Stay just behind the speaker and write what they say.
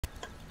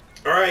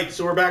Alright,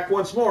 so we're back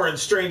once more in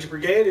Strange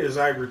Brigade. It is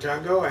I,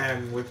 Brutango,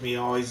 and with me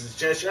always is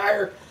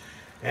Cheshire.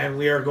 And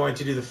we are going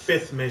to do the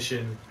 5th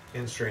mission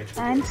in Strange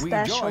Brigade. I'm We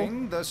special.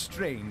 join the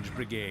Strange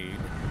Brigade.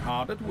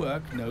 Hard at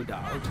work, no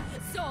doubt.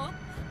 So,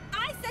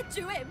 I said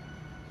to him,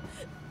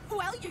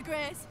 well, Your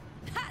Grace,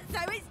 that's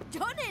how it's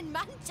done in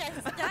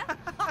Manchester.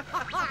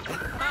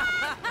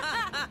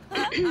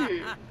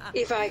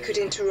 If I could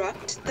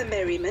interrupt the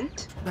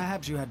merriment.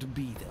 Perhaps you had to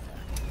be there.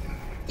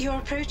 You're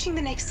approaching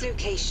the next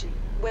location,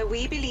 where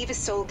we believe a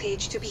soul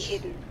cage to be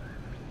hidden.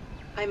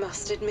 I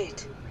must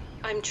admit,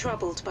 I'm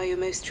troubled by your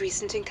most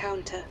recent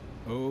encounter.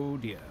 Oh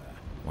dear.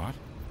 What?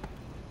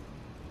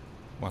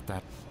 What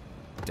that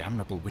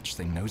damnable witch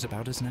thing knows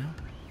about us now?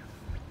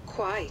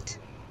 Quite.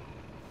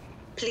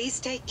 Please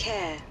take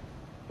care,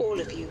 all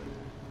of you.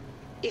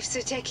 If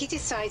Soteki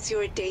decides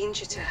you're a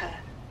danger to her,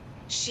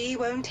 she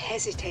won't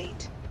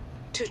hesitate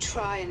to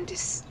try and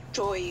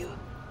destroy you.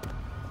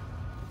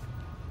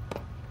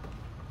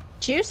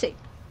 Juicy.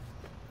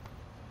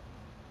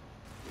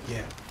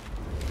 Yeah.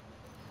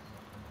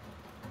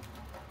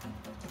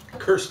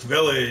 Cursed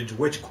Village,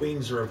 Witch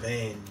Queen's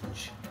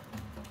Revenge.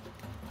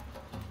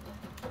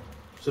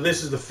 So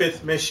this is the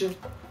 5th mission.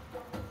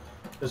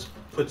 This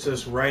puts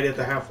us right at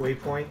the halfway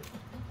point.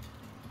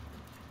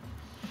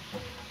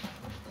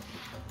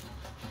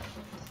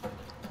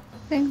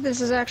 I think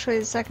this is actually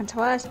the second to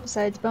last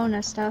besides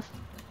bonus stuff.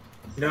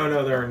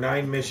 No, there are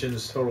 9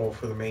 missions total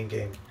for the main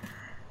game.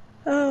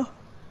 Oh.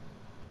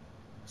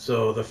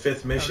 So the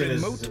 5th mission A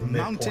is remote the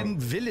mountain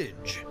midpoint.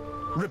 village.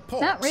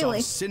 Reports Not really.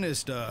 of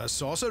sinister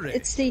sorcery.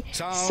 It's the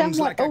Sounds somewhat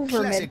like a over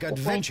classic midpoint.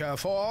 adventure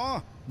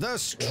for the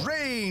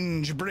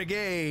Strange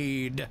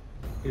Brigade.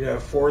 You'd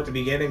have 4 at the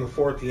beginning,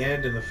 4 at the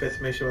end, and the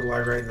 5th mission would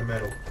lie right in the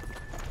middle.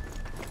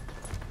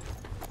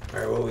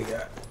 Alright, what we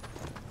got?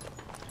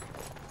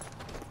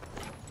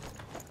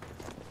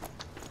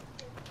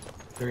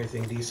 Is there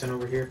anything decent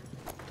over here?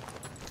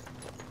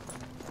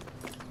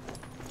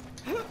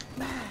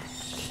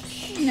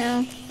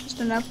 No, just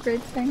an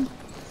upgrade thing.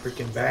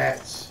 Freaking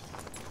bats.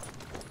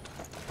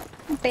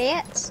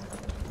 Bats.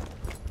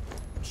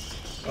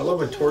 I love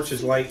when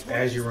torches light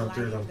as you run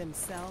through them.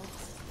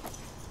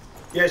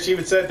 Yeah, she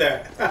even said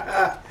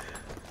that.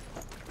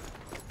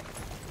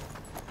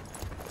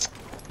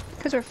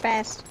 Because we're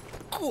fast.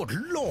 Good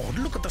lord,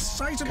 look at the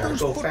size of Gotta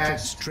those go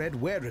footprints. fast. Tread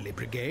warily,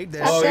 Brigade.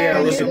 There's Oh, yeah,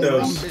 look at some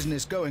those.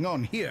 business going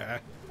on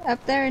here.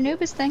 Up there,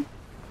 Anubis thing.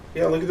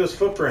 Yeah, look at those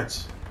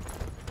footprints.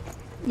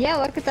 Yeah,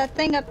 look at that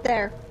thing up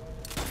there.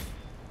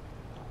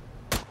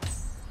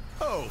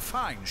 Oh,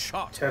 fine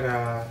shot.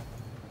 Ta-da.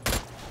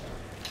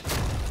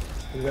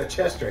 Look at that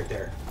chest right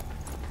there.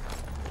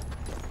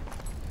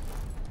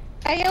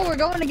 Hey, yo, we're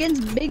going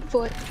against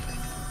Bigfoot.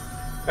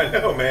 I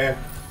know, man.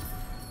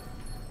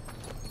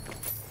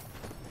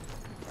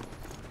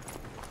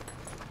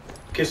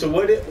 Okay, so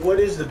what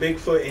is the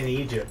Bigfoot in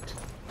Egypt?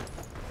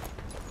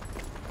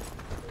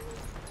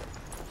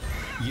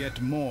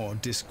 Yet more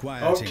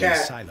disquieting Okay.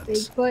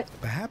 silence. Bigfoot.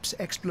 Perhaps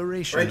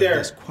exploration Right of there.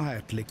 this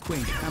quietly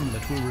quaint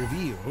hamlet will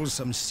reveal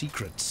some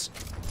secrets.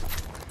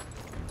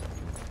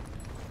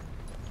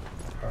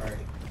 Alright.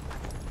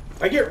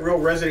 I get real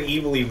Resident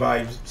Evil-y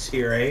vibes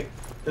here, eh?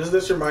 Doesn't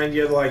this remind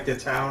you of like the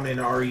town in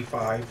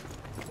RE5?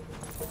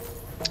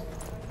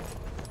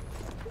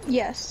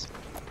 Yes.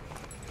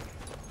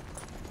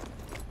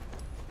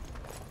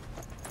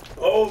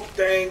 Oh,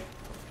 dang.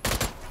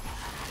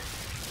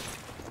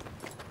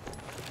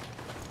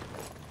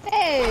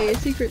 Hey,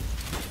 secret.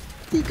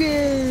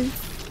 Secret.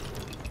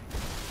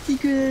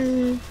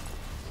 Secret.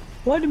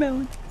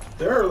 Watermelon.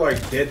 There are like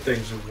dead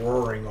things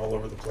roaring all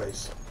over the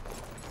place.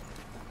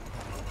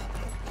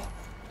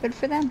 Good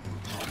for them.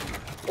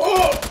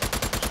 Oh!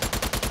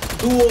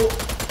 Cool.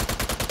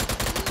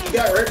 You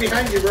got right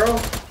behind you, bro.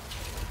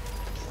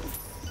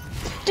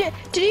 Did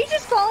he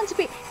just fall into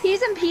pieces?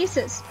 He's in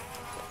pieces.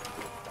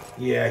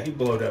 Yeah, he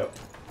blowed up.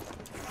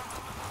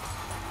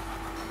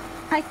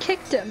 I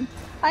kicked him.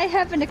 I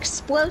have an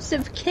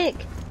explosive kick.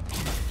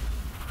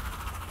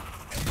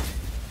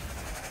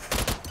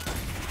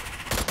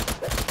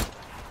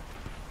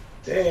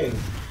 Dang.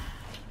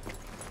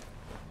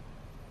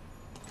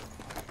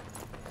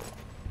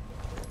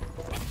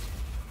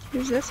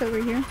 Who's this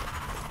over here?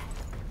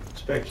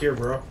 It's back here,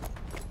 bro.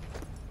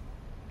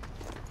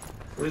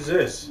 What is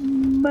this?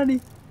 Money.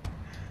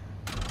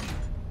 I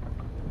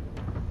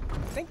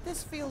think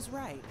this feels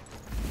right.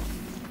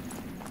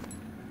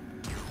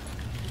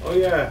 Oh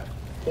yeah.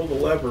 Pull the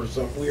lever,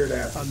 some weird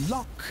ass. A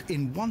lock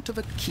in want of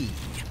a key.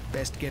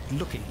 Best get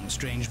looking,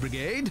 Strange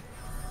Brigade.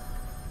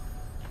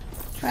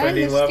 Trying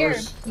Finding to scare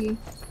levers. you.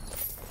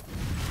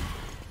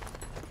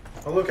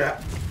 Oh look,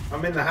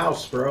 I'm in the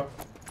house, bro.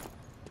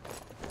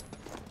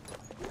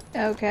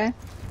 Okay.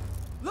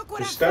 Look what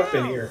There's I stuff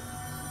in found. here.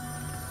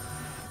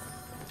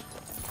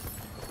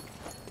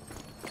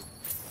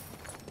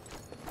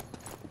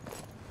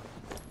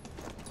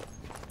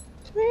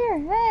 It's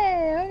weird.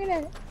 Hey, look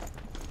at it.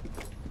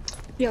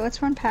 Yeah,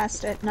 let's run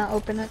past it, not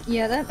open it.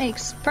 Yeah, that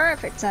makes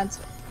perfect sense.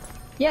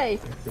 Yay.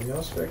 Anything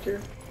else back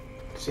here?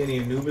 See any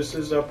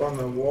Anubises up on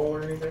the wall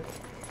or anything?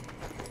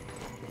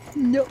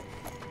 Nope.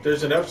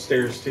 There's an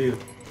upstairs too.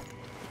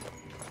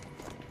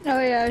 Oh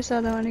yeah, I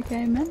saw that when it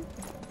came in.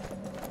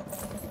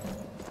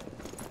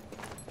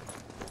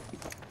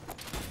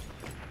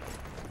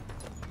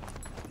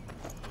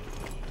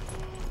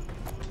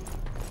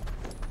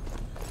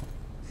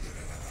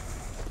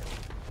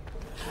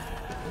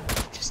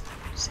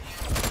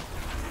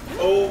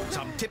 Oh,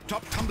 Some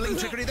tip-top tumbling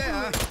trickery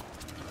there.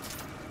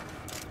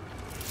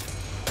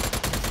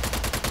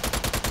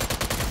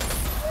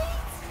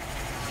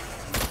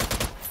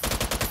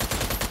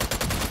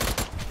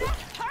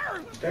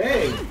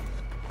 dang.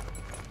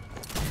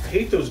 I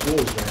hate those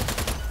ghouls, man.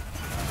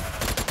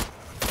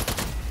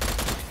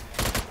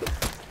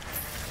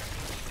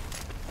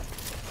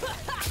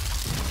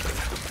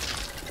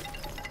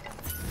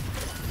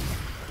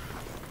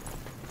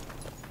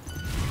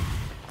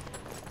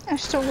 I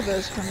stole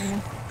those from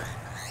you.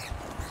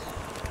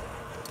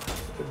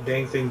 The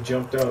dang thing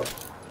jumped up.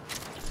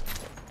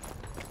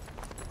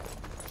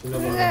 It's another one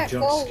of Where'd them that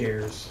jump go?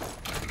 scares.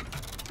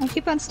 I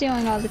keep on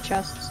stealing all the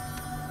chests.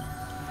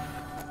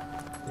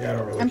 Yeah, I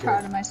don't really I'm care.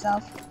 proud of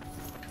myself.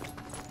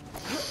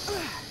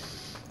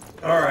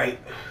 Alright.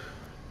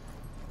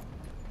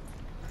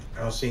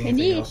 I don't see anything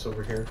need- else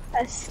over here.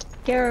 A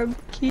scarab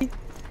key.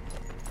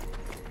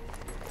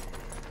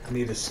 I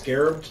need a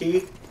scarab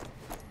key.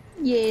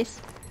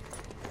 Yes.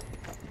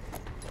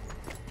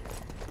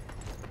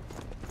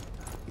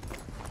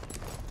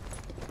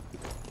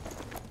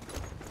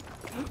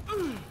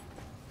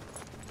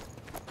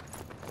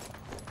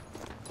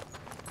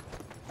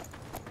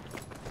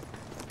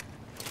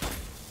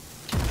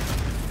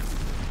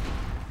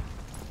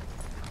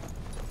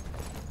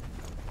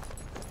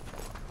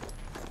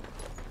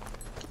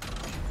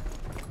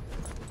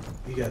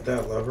 You got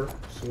that lever.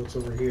 So what's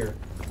over here?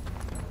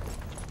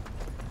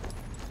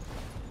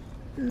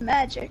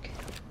 Magic.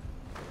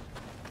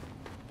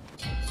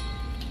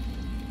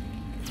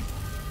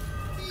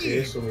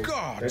 Okay, so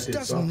God, that did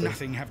does something.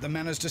 nothing have the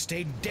manners to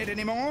stay dead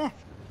anymore?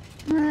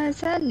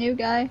 Is that a new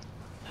guy?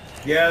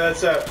 Yeah,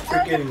 that's a Oh, the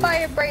freaking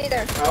fire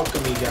breather.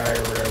 alchemy guy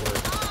or whatever.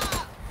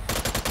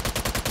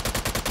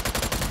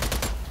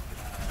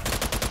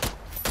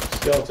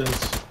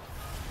 Skeletons.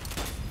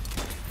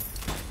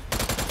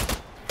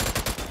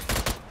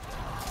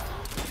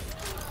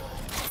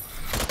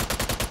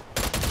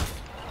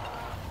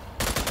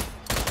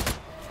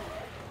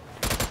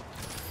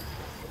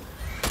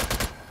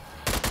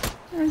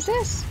 What's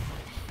this?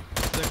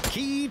 The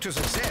key to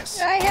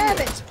success. I have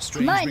it. Onwards, It's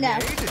Strange mine now.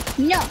 Brigade.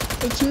 No,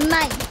 it's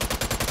mine.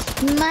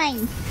 It's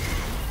mine.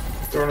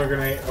 Throwing a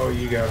grenade. Oh,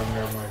 you got him.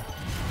 Never mind.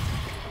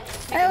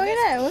 Hey, look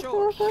at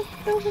that.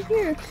 What's over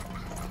here?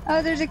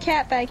 Oh, there's a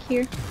cat back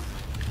here.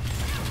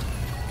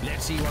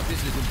 Let's see what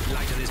this little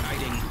blighter is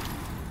hiding.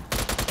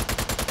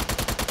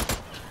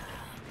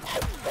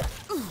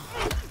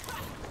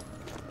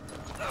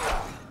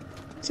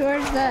 So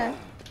where's that?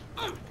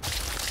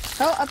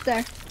 Oh, up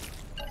there.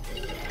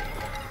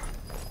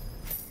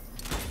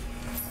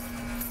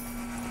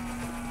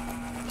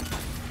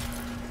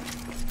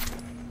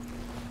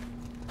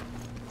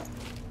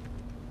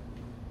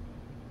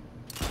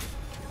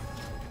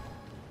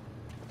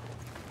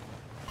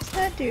 It's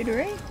that dude,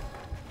 right?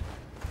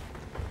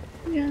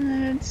 Yeah, and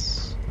then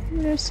it's... I'm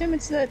gonna assume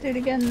it's that dude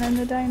again, and then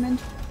the diamond.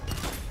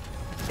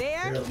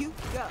 There Yep. you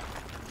go.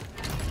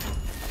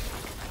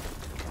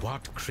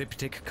 What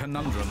cryptic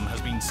conundrum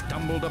has been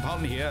stumbled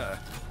upon here?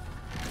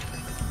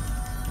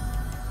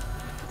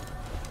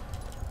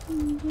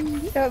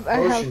 Oh, a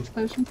Potion. health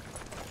potion.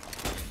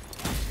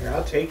 Yeah,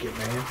 I'll take it,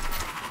 man.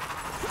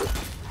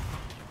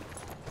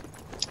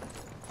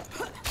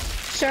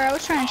 Sure, I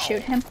was trying to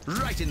shoot him.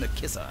 Right in the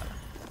kisser.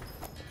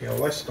 Yeah,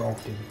 well, I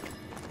stomped him.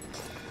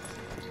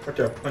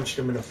 After I punched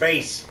him in the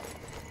face.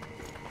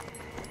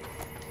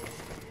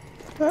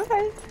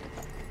 Okay.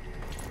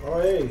 Oh,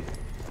 hey.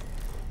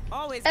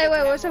 Always Hey, good to wait,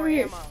 have what's more over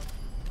here? ammo.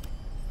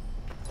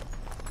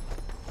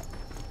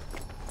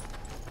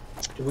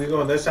 Did we go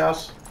in this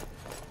house?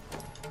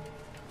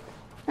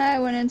 I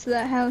went into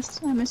that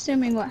house. I'm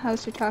assuming what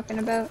house you're talking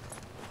about.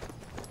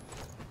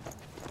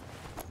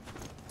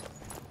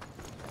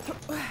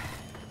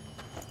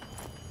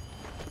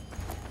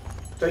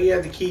 Thought you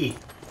had the key.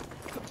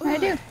 I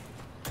do.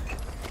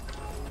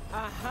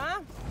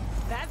 Uh-huh.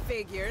 That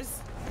figures.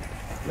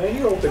 Man,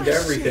 you opened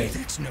everything.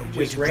 That's no way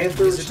Just to ran greet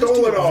through and visitors stole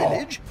to it your all.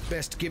 village.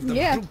 Best give the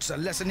Yeah. brutes a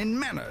lesson in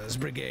manners,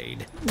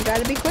 Brigade. You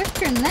gotta be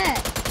quicker than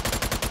that.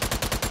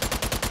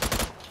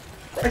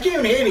 I can't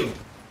even hit him.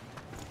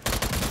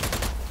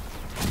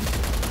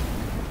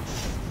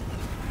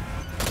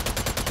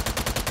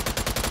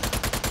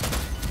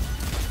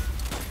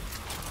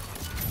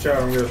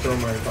 Child, I'm gonna throw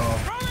my bomb.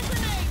 Throw a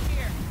grenade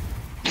here.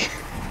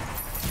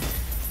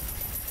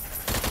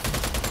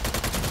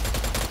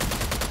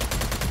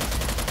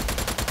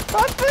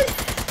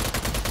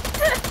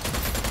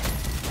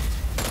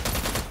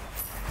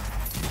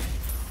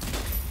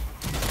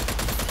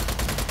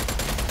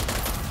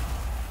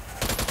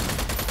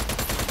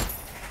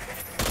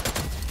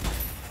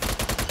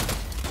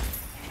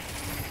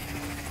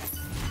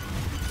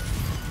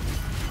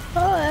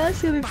 Oh,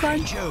 That's gonna be By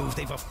fun. Jove,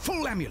 they've a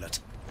full amulet.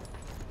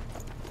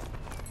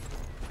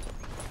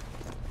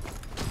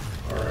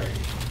 Alright.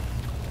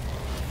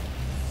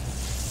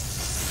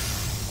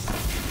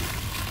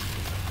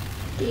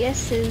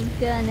 This is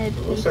gonna be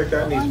Looks like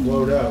that needs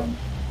blowed up.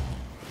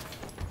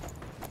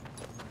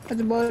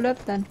 Let's blow it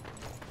up then.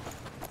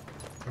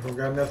 I don't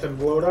got nothing to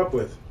blow it up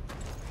with.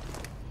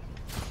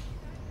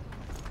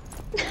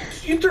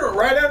 You threw it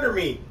right under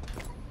me.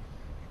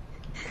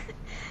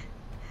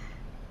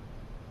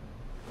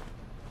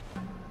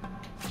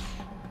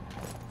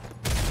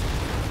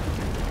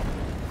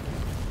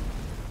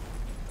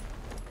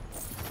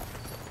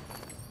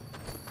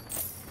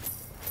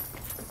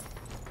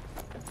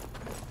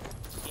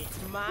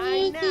 It's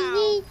mine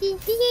now.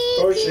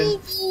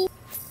 Potion.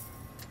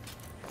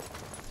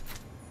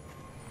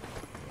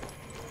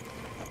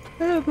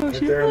 Right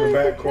there in the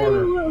back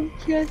corner.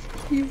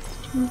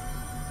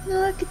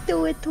 Look at the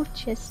little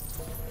chest.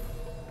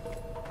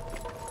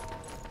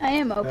 I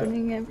am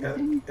opening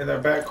everything. In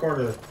that back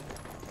corner.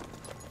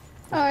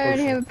 Oh, I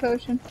already have a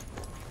potion.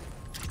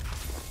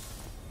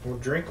 We'll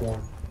drink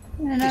one.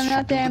 And I'm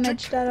not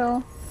damaged at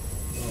all.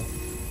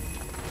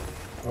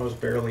 I was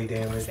barely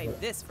damaged. Save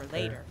But this for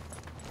later.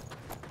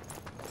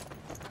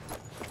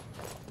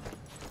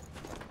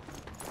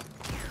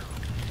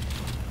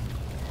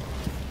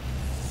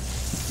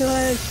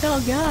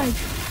 Tell guys.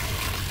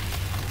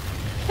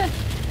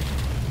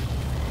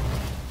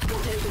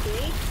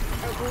 Brigade,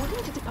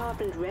 according to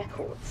department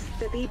records,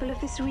 the people of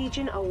this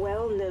region are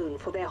well known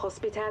for their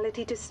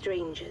hospitality to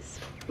strangers.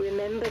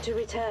 Remember to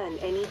return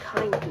any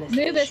kindness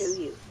they Anubis.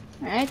 show you.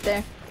 Right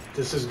there.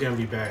 this is gonna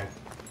be bad.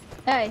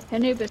 Hey,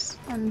 Anubis.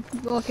 I'm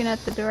looking at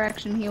the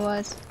direction he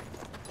was.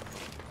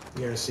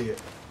 You gotta see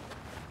it.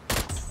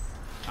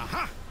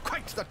 Aha!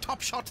 Quite the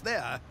top shot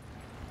there.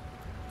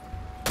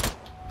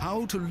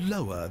 How to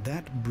lower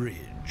that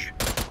bridge?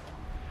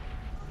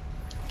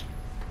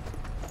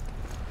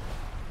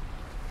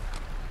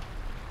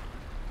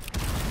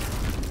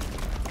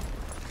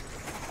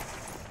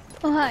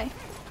 Oh, hi.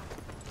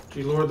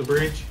 Did you lower the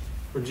bridge?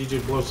 Or did you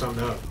just blow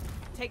something up?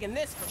 Taking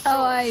this for sure.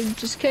 Oh, I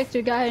just kicked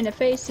a guy in the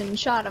face and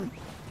shot him.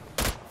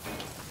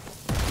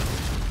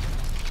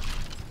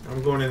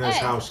 I'm going in this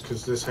Hey. house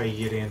because this is how you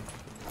get in.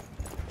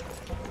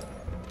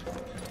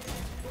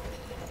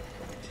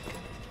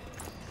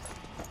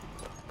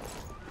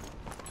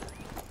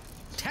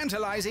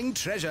 Tantalizing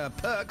treasure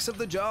perks of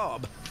the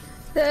job.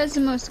 That is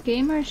the most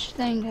gamerish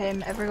thing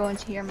I'm ever going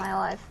to hear in my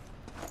life.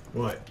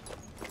 What?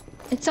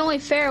 It's only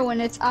fair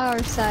when it's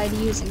our side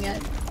using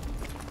it.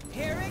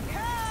 Here it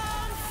comes.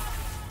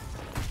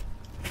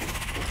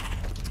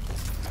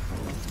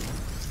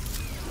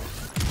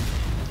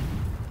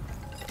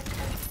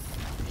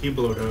 He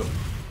blowed up.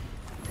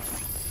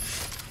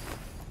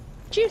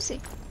 Juicy.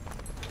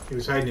 He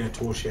was hiding in a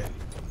tool shed.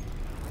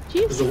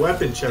 There's Juicy. a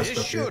weapon chest This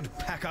up here. should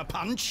pack a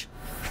punch.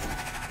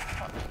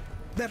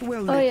 That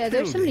well Oh, yeah,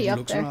 there's somebody up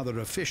looks there. rather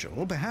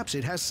official. Perhaps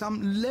it has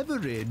some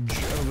leverage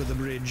over the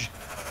bridge.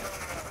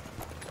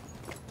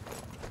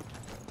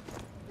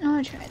 I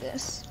want to try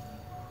this.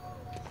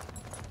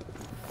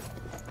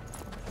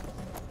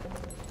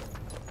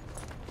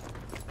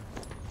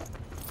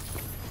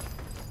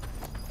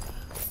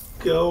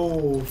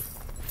 Gold.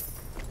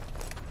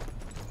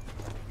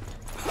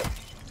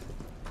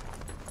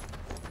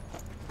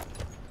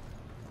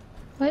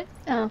 What?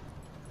 Oh.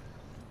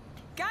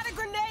 Got a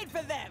grenade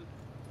for them.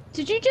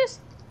 Did you just...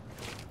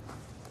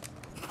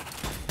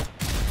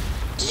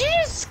 Did you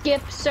just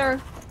skip,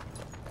 sir?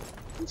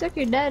 Looks like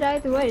you're dead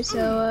either way,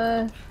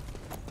 so,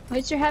 at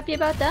least you're happy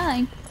about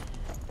dying.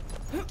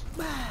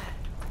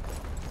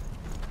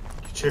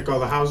 Check all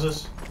the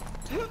houses.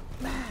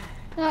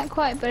 Not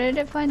quite, but I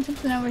did find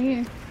something over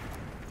here.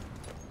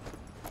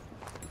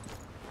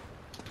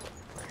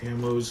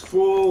 Ammo's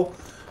full.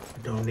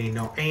 Don't need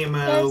no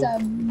ammo.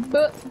 There's a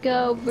book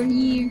over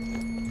here.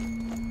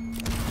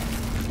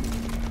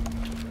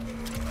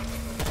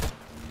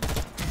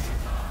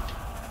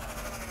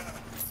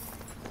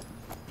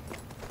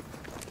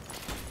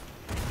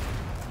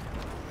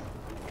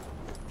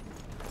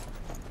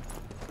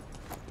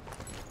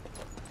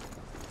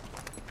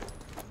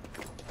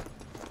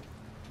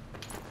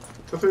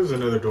 I thought there was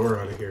another door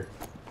out of here.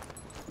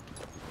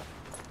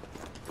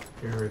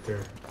 Yeah, right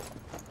there.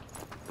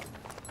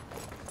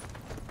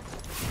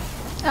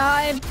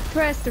 I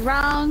pressed the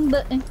wrong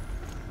button.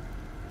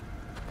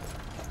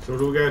 So what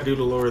do we gotta do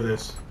to lower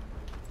this?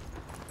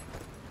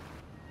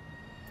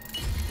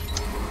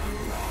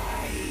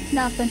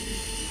 Nothing.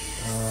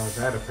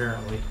 That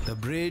apparently. The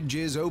bridge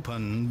is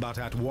open, but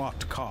at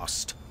what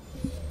cost?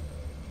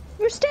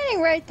 We're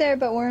standing right there,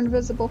 but we're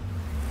invisible.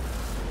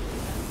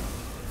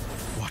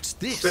 What's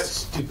this? That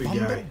stupid guy.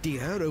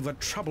 Bombardier over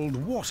troubled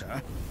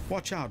water?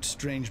 Watch out,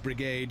 strange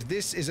brigade.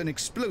 This is an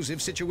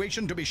explosive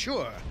situation to be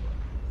sure.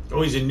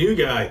 Oh, he's a new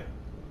guy.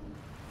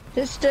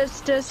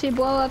 Does he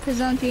blow up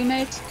his own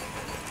teammates?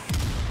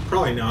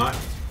 Probably not.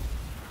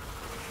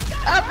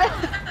 Up!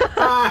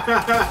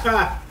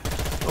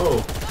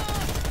 Oh,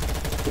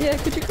 Yeah,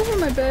 could you cover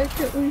my back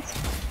at least?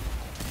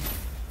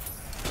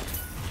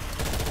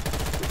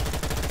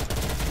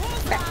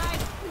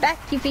 Back,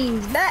 you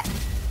fiends, back!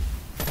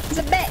 It's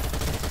a back!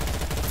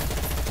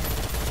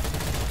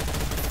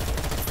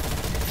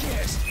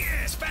 Yes,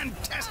 yes,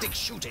 fantastic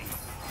shooting.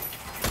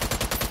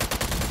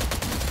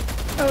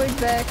 Oh, he's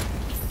back.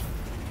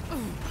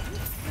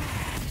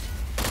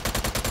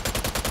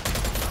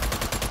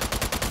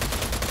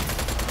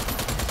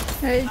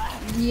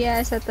 Yeah,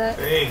 I said that.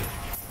 Dang.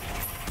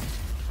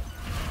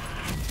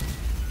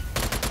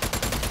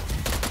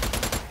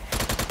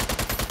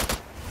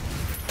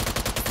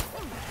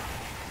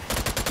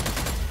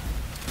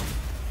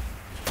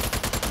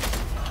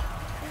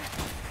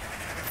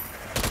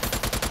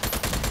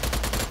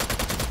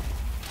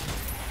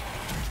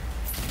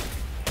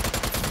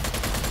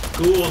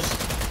 Ghouls.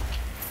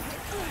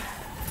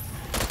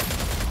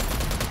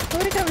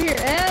 Where'd he come here?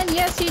 And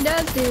yes, he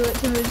does do it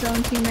to his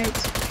own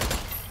teammates.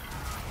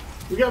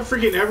 We got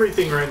freaking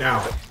everything right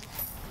now.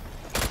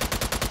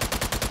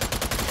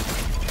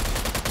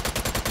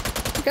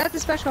 We got the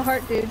special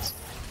heart dudes.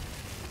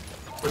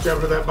 Watch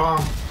out for that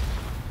bomb.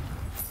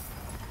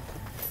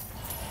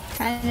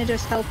 Kinda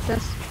just helped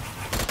us.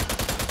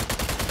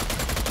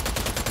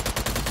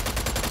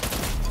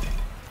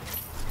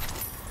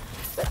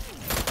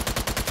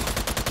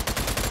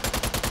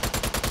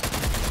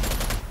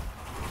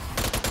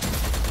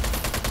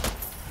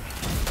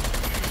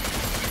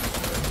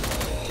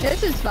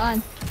 This is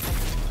fun.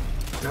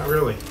 Not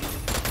really.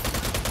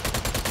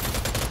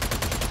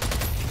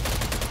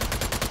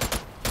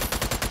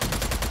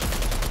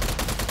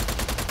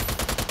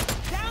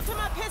 Down to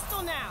my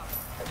pistol now.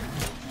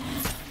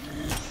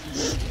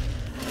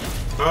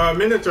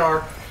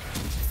 Minotaur.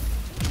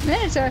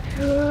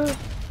 Minotaur.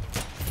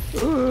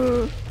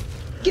 Ooh.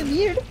 Give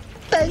me your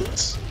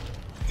punch.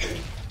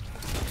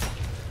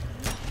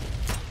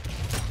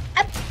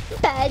 A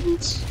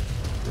punch.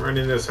 Run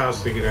in this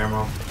house to get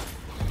ammo.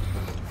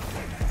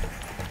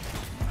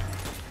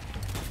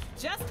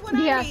 Just what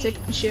You I have to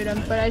need. shoot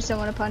him, but I just don't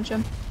want to punch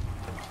him.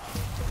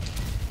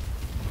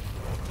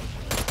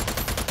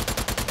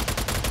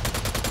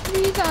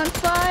 He's on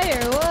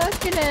fire.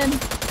 Look at him.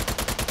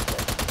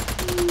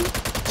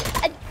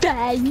 A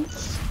punch.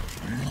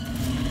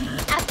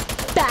 A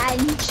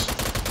punch.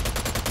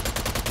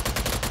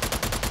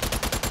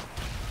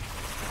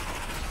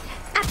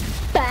 A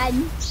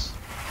punch.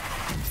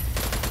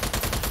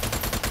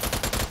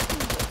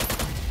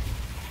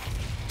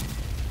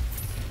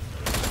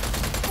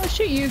 I'll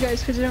shoot you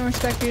guys because I don't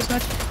respect you as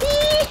much.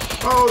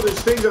 Oh, there's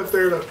things up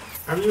there that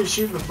I'm even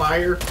shooting the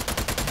fire.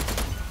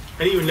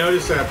 I didn't even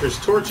notice that. There's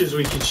torches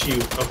we can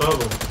shoot above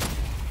them.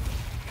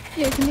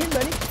 Yeah, come here,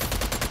 buddy.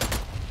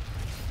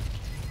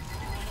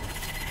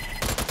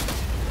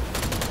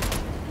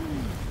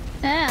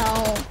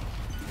 Ow.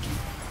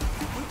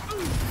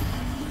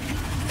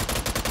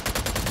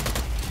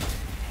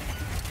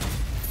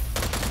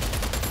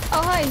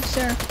 Oh, hi,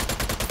 sir.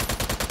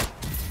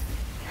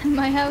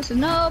 My house is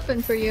not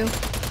open for you.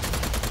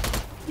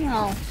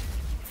 No.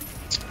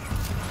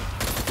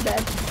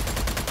 Dead.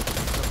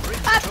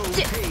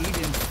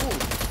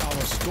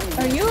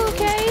 Are you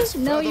okay?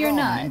 No, you're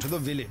not. Into the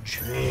village.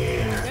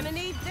 Man. Gonna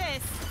need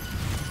this.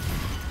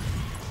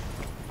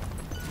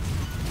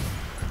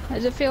 How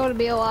does it feel to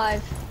be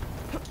alive?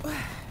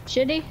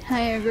 Shitty? I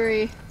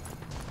agree.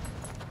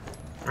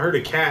 I heard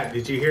a cat.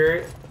 Did you hear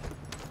it?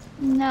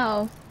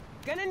 No.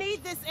 Gonna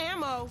need this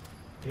ammo.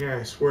 Yeah,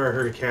 I swear I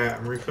heard a cat.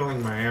 I'm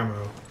refilling my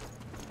ammo.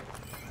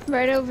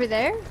 Right over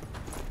there?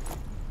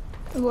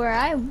 Where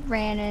I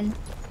ran in.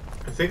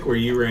 I think where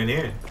you ran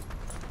in.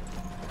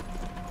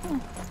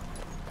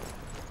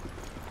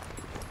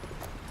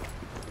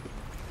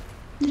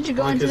 Did you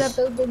go Like into this-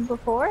 that building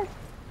before?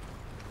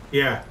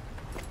 Yeah.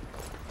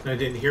 I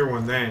didn't hear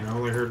one then. I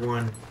only heard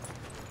one.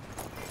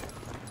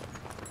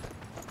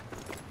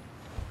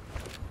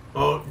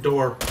 Oh,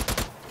 door.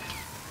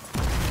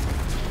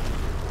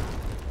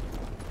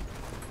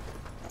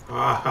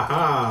 Ah ha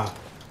ha.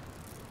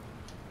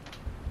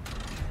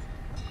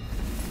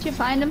 Did you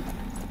find him?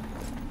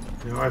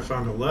 Now I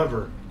found a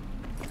lever.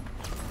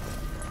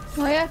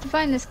 Well, you have to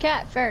find this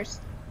cat first.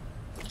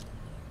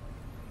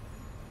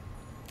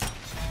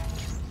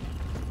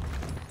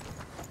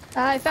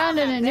 I found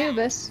an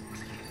Anubis.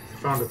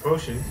 Found a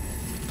potion.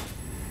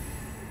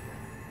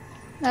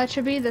 That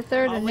should be the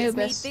third Always need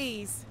Anubis.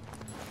 these.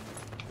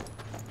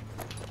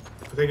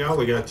 I think I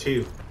only got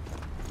 2.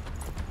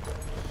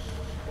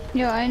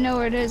 Yo, I know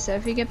where it is, so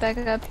if you get back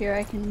up here,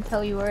 I can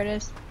tell you where it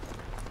is.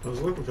 I was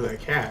looking for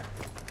that cat.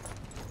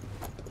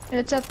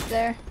 It's up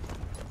there.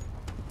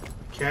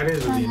 Cat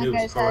is or On the that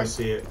Anubis? guy's Oh, I head.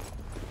 see it.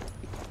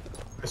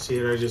 I see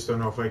it. I just don't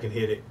know if I can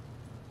hit it.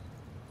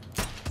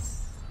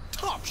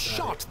 Top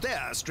shot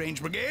there,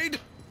 Strange Brigade.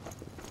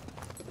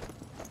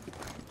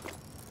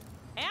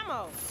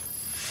 Ammo.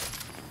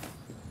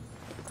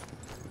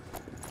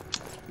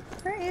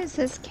 Where is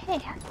this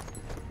cat?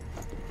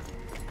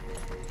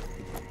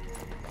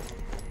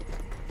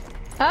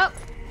 Oh!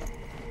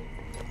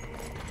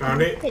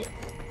 Found it? Hit it.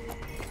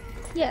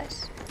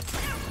 Yes.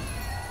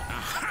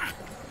 Aha!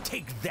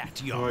 Take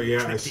that, young Oh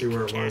yeah, I see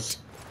where it cat. was.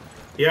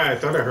 Yeah, I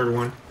thought I heard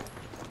one.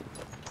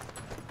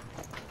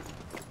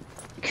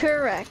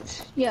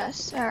 Correct.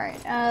 Yes. All right.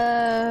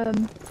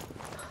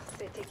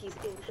 Seteki's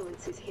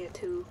influence is here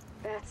too.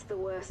 That's the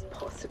worst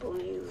possible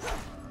news.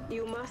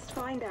 You must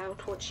find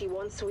out what she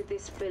wants with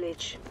this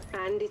village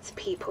and its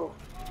people.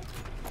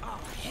 Oh,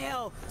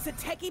 hell.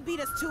 Sateki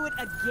beat us to it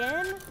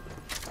again?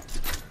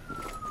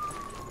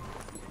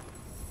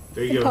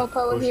 There The you go.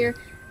 Popo are here.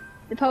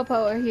 The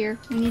Popo are here.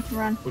 We need to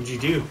run. What'd you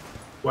do?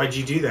 Why'd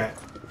you do that?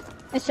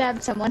 I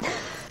stabbed someone.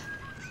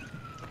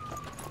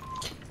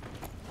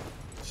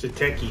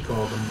 Sateki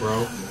called him,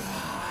 bro.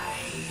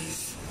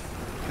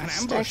 An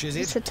ambush, is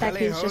it? Sateki's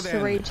Tally-ho just a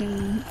then.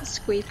 raging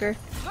squeaker.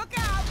 Look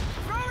out!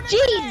 Throwing a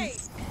grenade!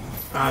 Jeez!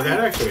 That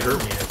actually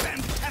hurt me.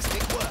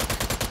 Fantastic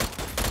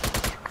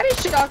work. I'd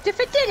be shocked if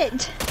it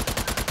didn't.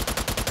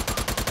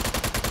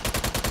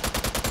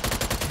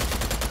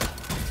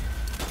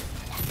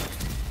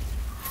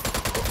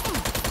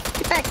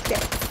 Get back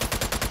there.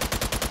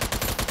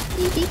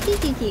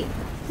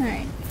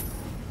 Alright.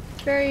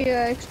 Very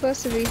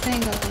explosive-y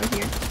thing over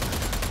here.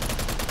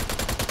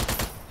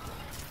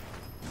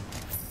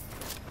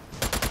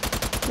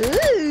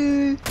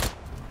 Ooh!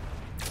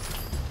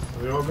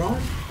 Are we all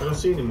gone? I don't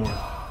see any more.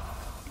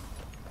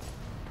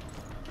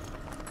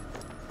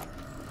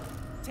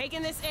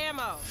 Taking this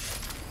ammo.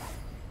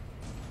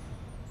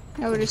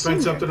 I would Did you assume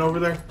find something over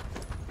there?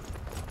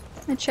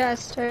 a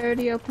chest. I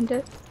already opened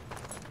it.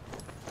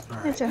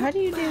 Alright. So how do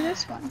you do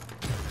this one?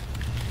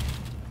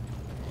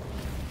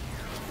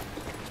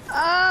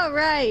 Oh,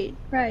 right.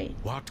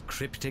 What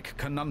cryptic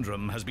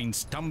conundrum has been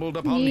stumbled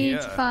upon Need here?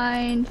 to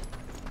find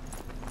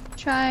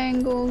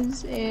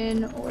triangles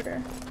in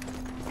order.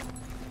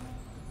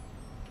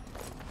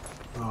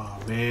 Oh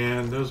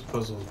man, those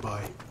puzzles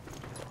bite.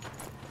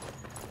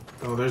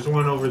 Oh, there's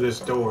one over this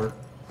door.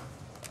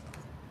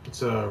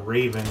 It's a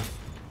raven.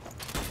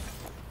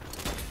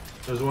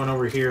 There's one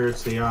over here,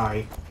 it's the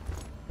eye.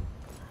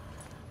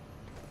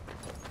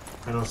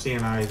 I don't see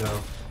an eye though.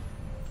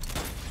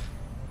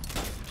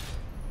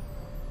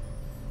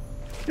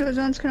 Those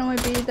ones can only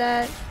be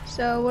that.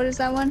 So what is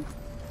that one?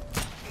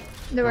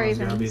 The That one's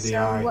raven. gotta be the So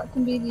eye. what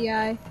can be the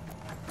eye?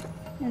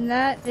 And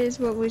that is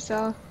what we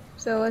saw.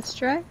 So let's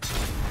try.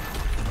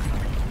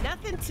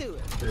 Nothing to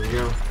it. There you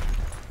go.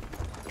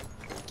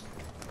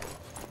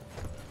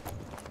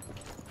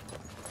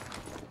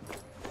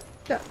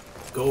 Go.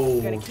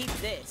 Gold. Gonna keep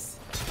this.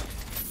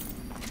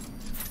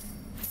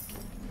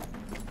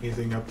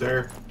 Anything up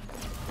there?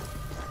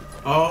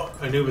 Oh,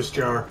 Anubis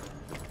jar.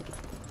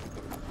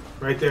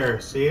 Right there,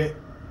 see it?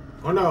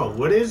 Oh no,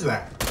 what is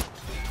that?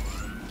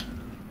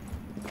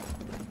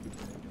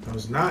 That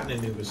was not an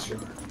Anubis jar.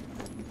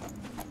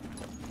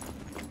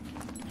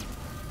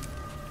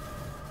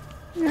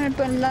 It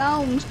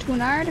belongs to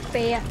an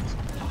artifact.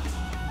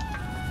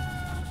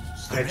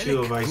 Statue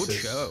of Relic, good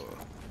Isis. show.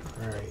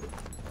 Alright.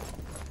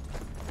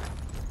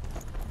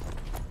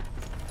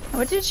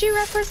 What did she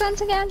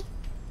represent again?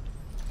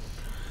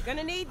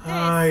 Gonna need this.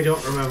 I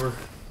don't remember.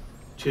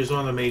 She was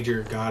one of the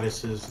major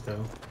goddesses,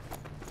 though.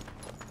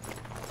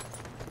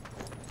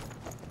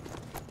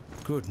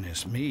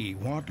 Goodness me,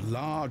 what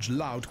large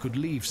lout could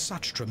leave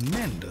such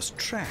tremendous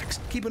tracks?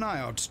 Keep an eye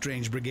out,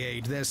 Strange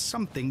Brigade. There's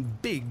something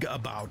big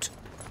about.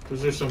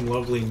 Those are some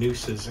lovely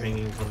nooses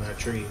hanging from that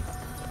tree.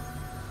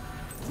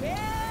 Yeah!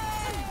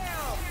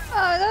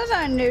 Oh, those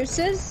aren't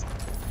nooses.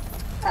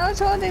 I was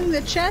holding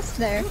the chest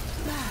there.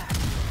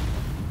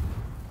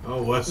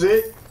 Oh, was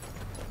it?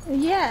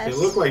 Yes.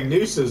 They look like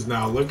nooses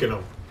now. Look at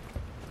them.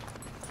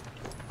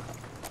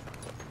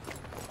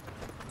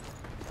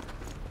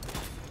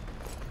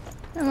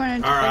 I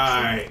wanted to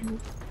Alright. fix them.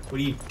 What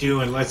are you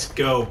doing? Let's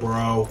go,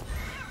 bro.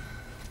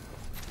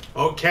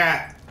 Oh,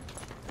 cat.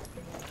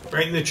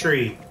 Right in the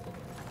tree.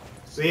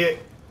 See it?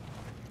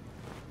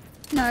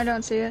 No, I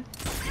don't see it.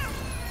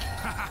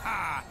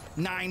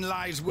 9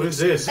 lives What with is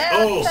this?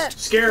 Oh, Oh, that-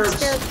 scarabs.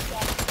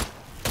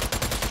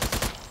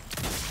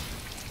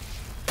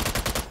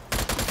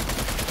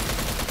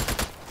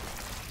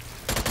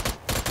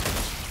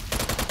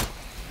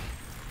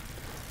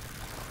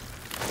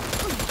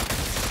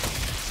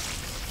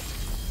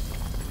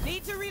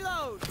 Need to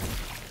reload.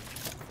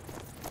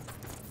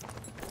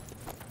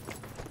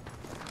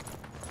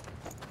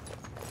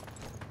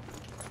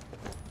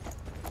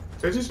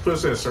 Did I just put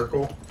us in a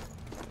circle?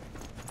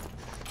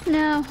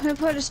 No, it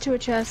put us to a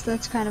chest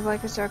that's kind of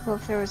like a circle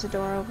if there was a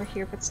door over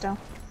here, but still.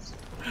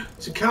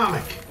 It's a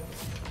comic.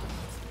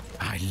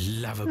 I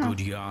love a good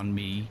yarn,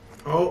 me.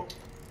 Oh.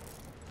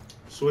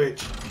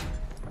 Switch.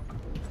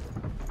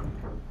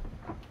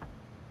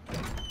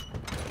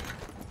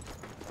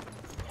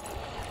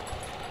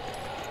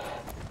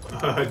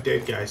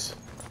 Dead guys.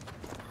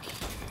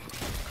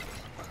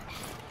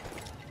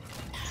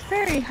 It's a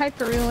very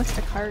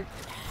hyper-realistic heart.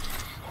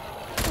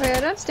 Wait,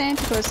 don't stand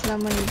too close to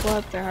them when you blow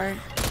up their heart.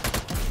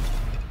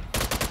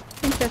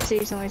 I think that's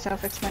easily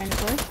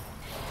self-explanatory.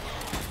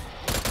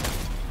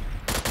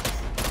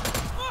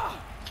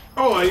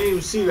 Oh, I didn't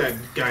even see that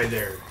guy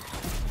there.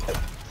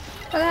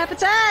 Oh, that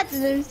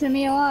happens to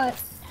me a lot.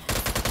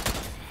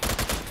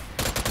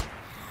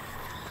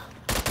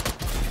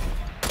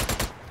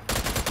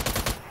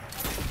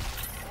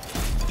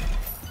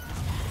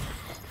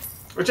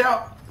 Watch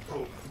out!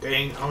 Oh,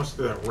 dang. I almost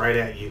threw that right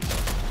at you.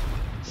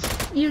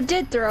 You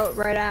did throw it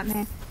right at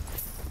me.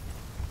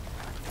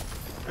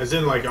 As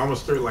in, like,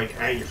 almost threw it, like,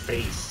 at your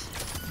face.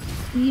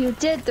 You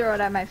did throw it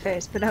at my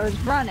face, but I was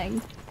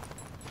running.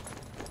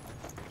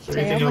 Is there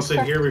anything else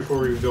in here before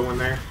we go in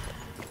there?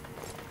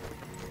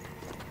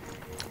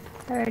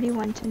 I already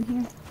went in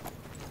here.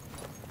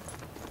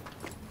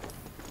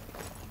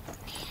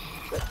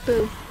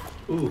 Boo.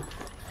 Ooh.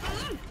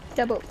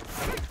 Double.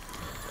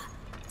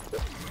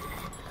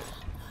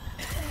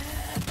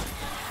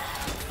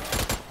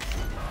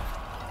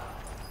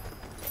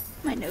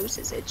 My nose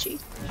is itchy.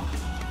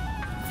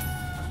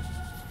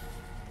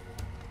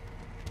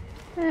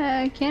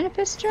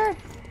 Cannabis jar?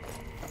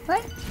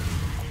 What?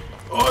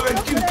 Oh,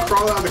 that dude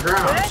crawled out of the What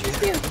did I ground.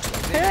 just do?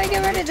 How do I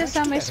get rid of this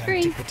on my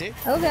screen?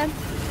 Oh god.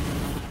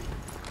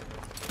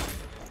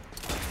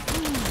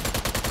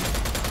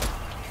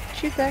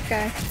 Shoot that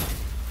guy.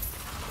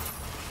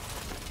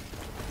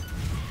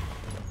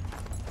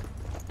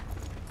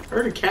 I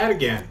heard a cat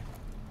again.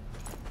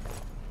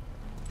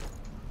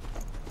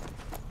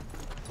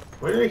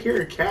 Why did I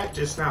hear a cat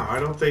just now? I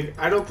don't think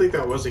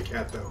that was a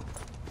cat though.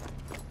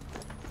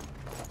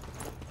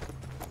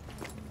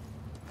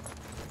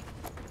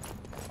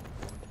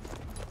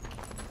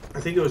 I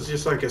think it was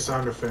just like a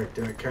sound effect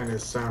and it kind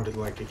of sounded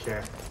like a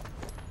cat.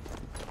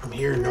 I'm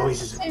hearing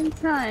noises. At the same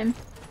time.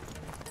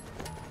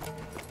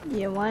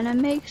 You wanna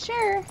make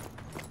sure.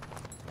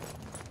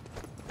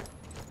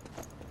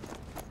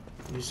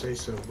 You say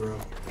so, bro.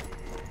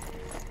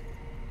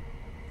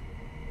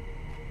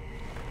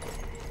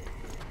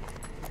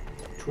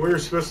 Where are we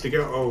supposed to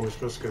go? Oh, we're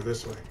supposed to go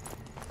this way.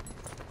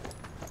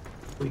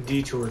 We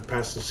detoured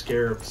past the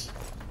scarabs.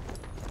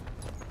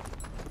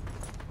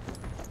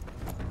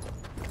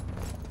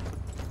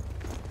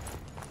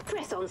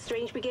 Press on,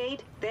 Strange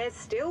Brigade. There's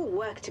still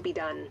work to be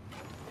done.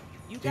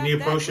 You Do you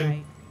need a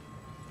potion?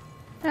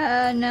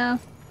 Right. No.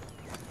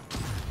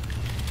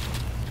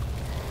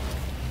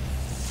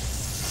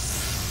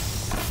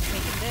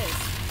 Taking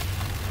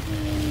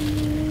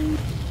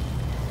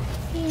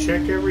this.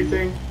 Check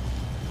everything.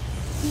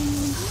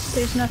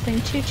 There's nothing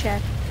to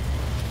check.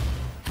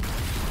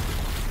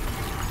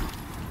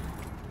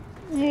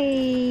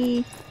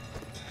 Hey.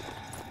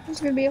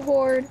 There's gonna be a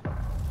horde.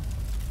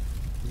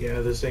 Yeah,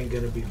 this ain't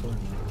gonna be fun.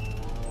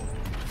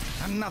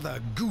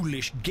 Another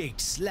ghoulish gate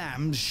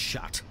slams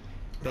shut.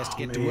 Best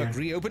get to work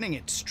reopening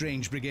it,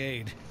 Strange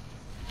Brigade.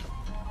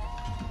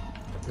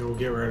 Then we'll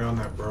get right on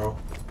that, bro.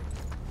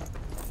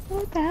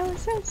 What the hell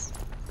is this?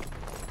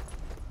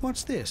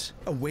 What's this?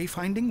 A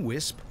wayfinding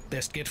wisp?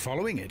 Best get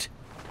following it.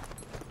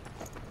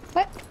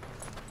 What?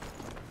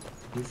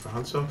 You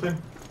found something?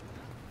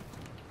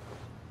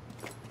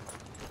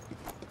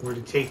 Where'd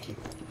it take you?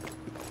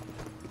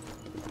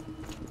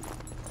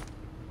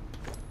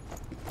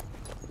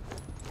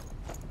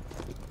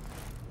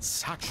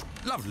 Such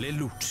lovely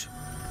loot.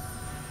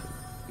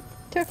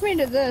 Took me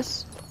to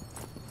this.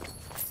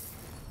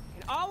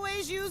 Can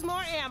always use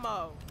more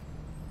ammo.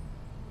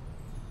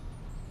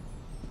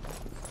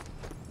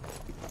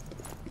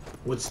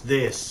 What's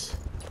this?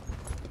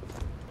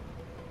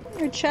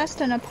 Your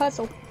chest and a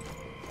puzzle.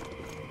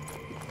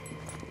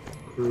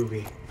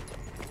 Groovy.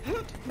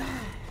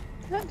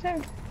 Not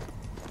there.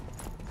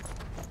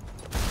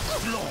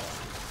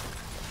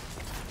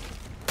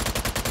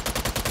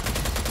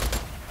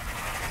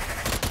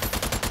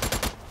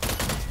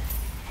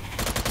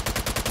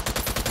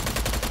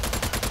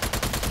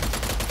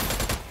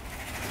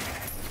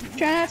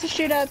 Try not to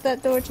shoot out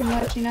that door too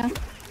much, you know?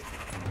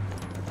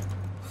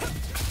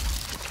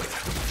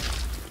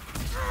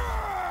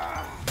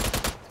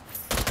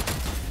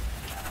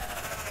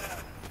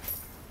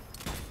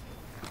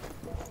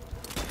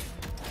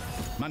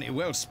 Money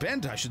well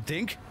spent, I should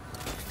think.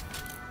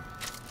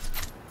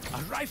 A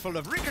rifle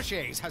of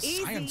ricochets. Has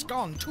science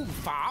gone too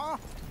far?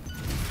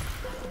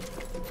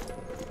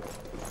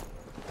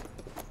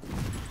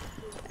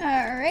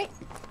 Alright.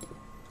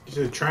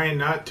 So trying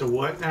not to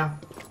what now?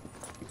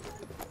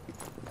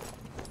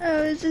 I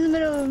was in the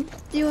middle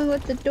of dealing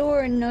with the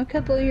door and a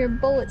couple of your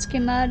bullets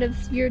came out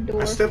of your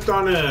door. I stepped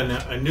on an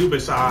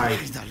Anubis eye.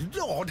 By the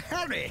Lord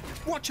Harry!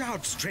 Watch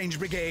out, Strange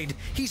Brigade.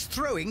 He's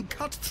throwing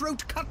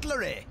cutthroat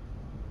cutlery.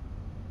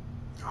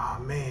 Oh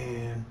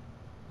man.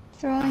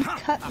 Throwing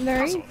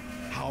cutlery.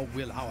 How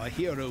will our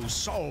heroes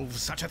solve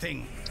such a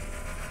thing?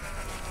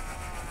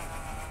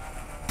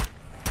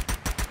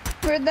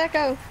 Where'd that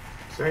go?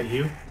 Is that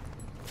you?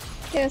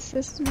 Yes,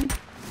 this is me.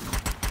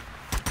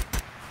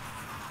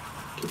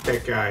 Get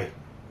that guy.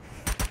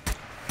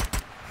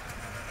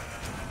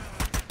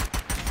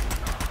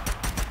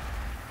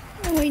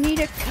 And we need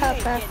a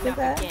cup after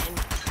that. Again.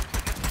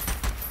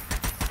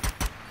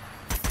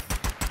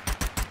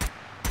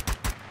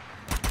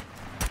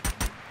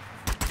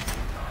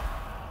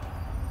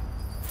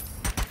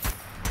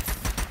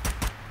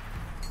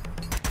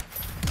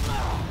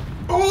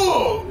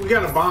 Oh, we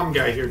got a bomb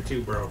guy here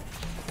too, bro.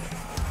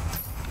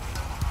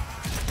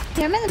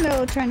 Yeah, I'm in the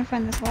middle of trying to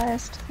find this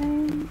last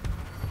thing.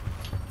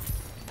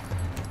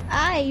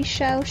 I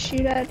shall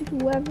shoot at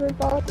whoever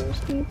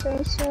bothers me,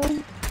 though, so...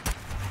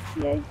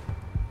 Yay.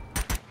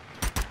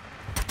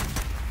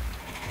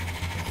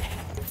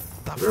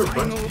 The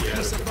final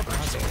piece of the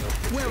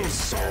puzzle. Well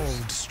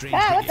solved, Strange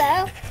Ah, what the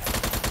Brigade.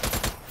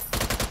 hell?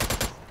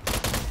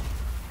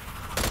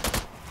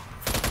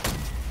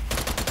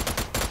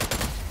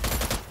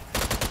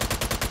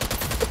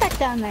 Get back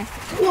down there.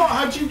 Whoa,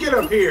 how'd you get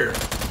up here?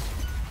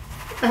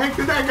 Where the heck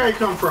did that guy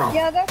come from?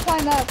 Yeah, they'll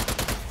climb up.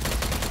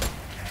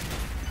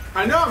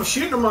 I know I'm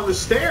shooting him on the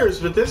stairs,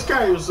 but this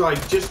guy was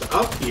like just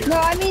up here. No,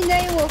 I mean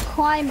they will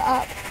climb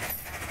up.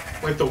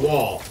 Like the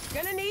wall.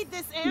 Gonna need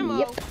this ammo.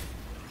 Yep.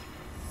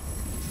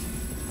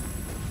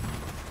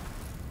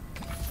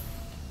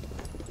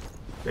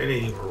 That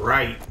ain't even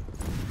right.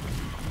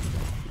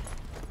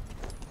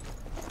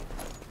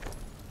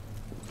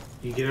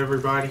 You get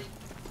everybody?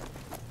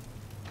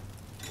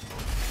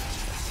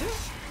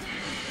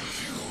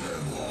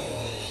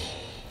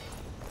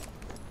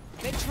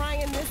 They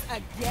trying this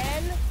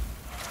again?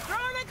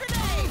 Throwing a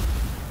grenade!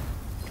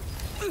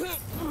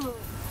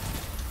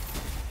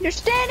 You're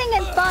standing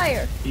in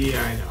fire.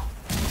 Yeah, I know.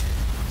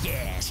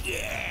 Yes,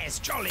 yes,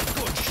 jolly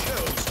good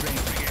show,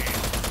 Strange Brigade.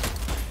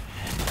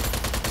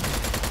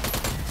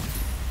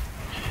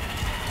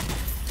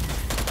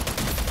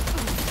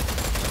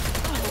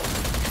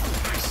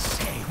 I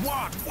say,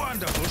 what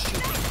wonderful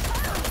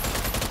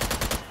shooting.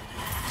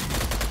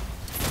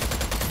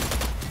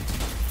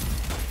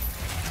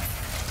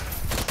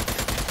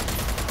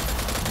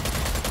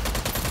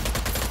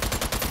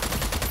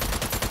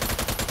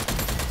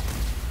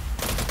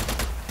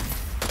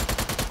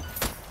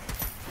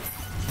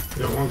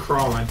 Got one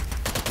crawling.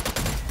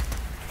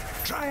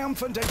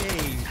 Triumphant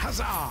again,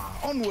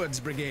 huzzah! Onwards,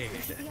 Brigade.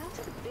 Be out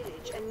of the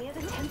village and near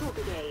the temple,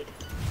 Brigade.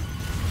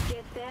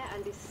 Get there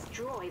and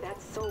destroy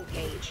that soul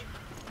cage.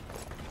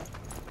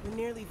 We're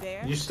nearly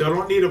there. You still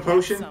don't need a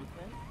potion? Something.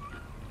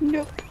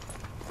 Nope.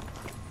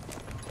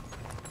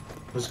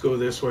 Let's go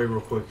this way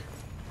real quick.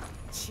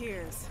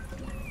 Cheers.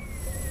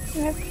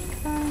 Yep.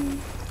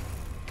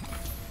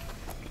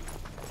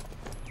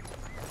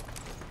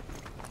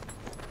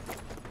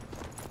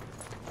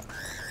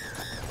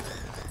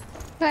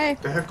 Hey.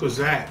 The heck was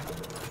that?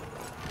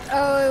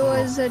 Oh, it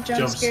was a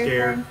jump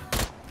scare. Thing.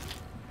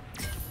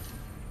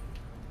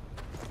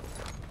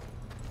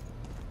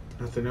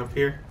 Nothing up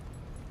here?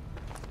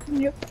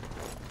 Yep.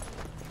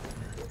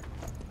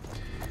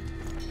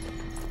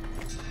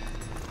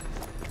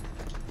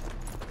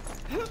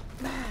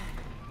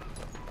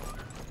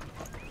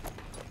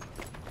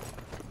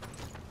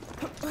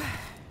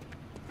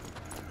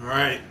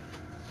 Alright.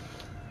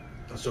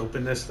 Let's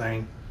open this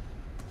thing.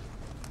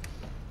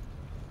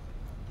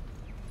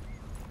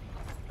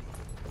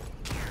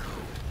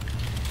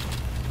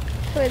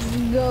 Let's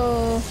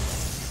go.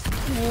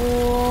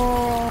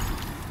 Whoa.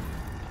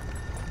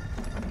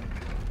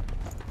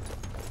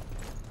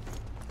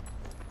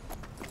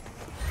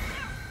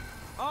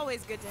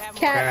 Always good to have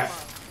Cat. more.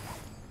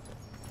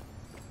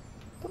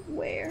 But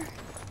where?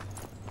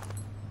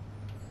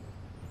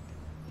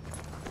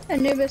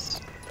 Anubis.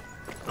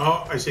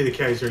 Oh, I see the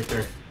kegs right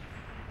there.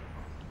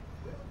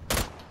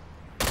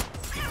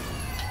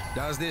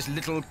 Does this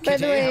little By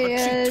kitty the have way,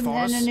 a treat for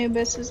an us?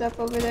 Anubis is up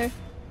over there.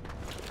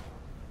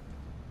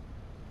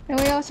 And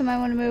we also might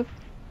want to move.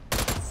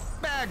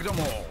 Bag them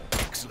all.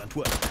 Excellent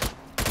work.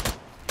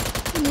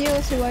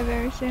 You'll see why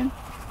very soon.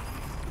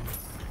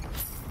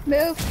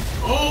 Move.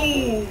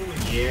 Oh,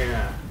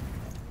 yeah.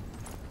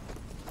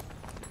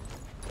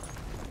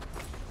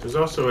 There's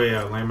also a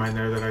landmine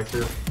there that I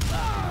threw.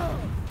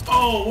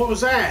 Oh, what was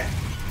that?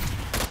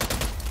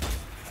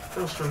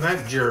 That was from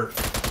that jerk.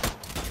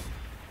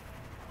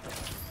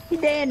 He's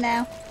dead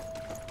now.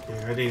 Yeah,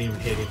 I didn't even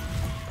hit him.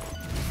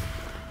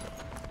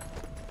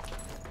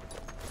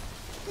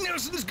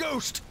 Nelson's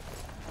ghost.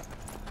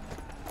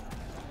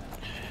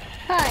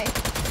 Hi.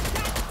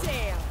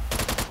 Damn.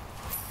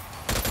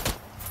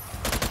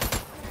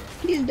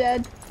 He's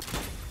dead.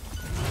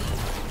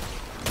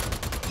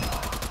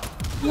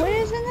 What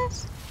is in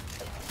this?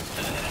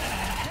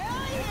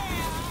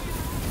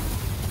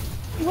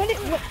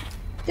 What?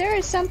 There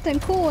is something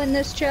cool in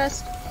this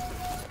chest.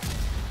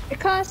 It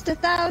cost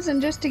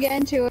 1,000 just to get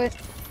into it.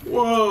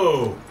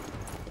 Whoa!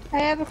 I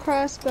have a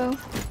crossbow.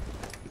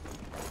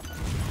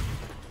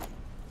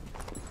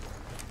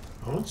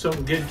 I want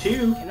something good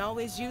too. Can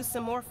always use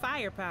some more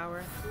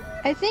firepower.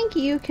 I think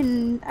you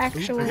can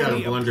actually. I got a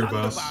Hey,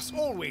 blunderbuss. blunderbuss,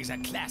 always a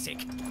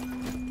classic.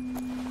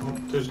 Oh,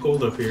 there's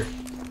gold up here.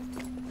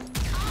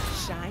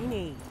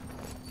 Shiny.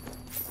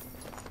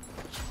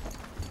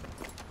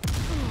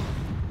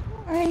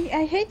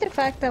 I hate the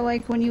fact that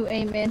like when you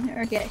aim in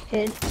or get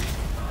hit,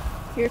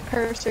 your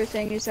cursor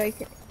thing is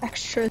like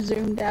extra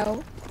zoomed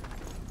out.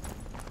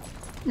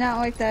 Not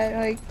like that.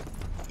 Like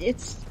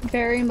it's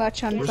very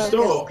much unfocused.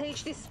 still-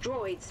 Cage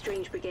destroyed,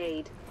 Strange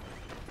Brigade.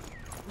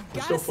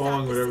 We're still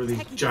following whatever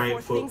these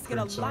giant things get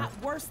a footprints are.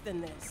 lot worse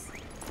than this.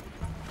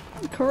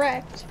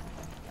 Correct.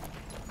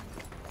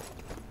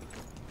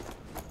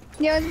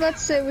 Yeah, I was about to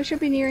say we should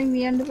be nearing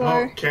the end of Oh,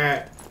 our.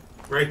 cat.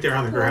 Right there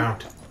on the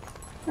ground.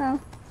 Oh.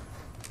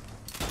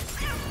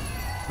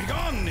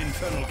 Begone,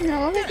 infernal.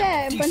 No, look at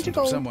that. A bunch Decent of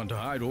gold. someone to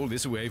hide all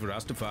this away for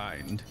us to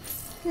find.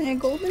 And a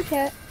golden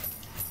cat.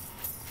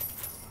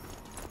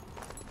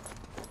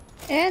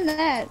 And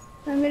that.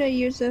 I'm gonna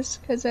use this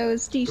because I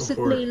was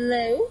decently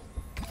low.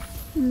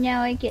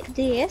 Now I get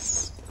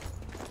this.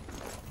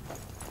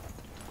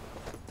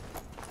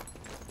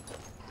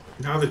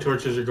 Now the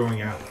torches are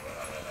going out.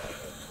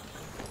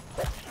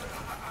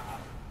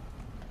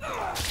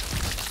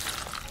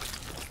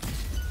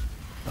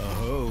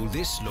 Oh,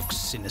 this looks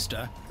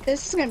sinister.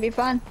 This is gonna be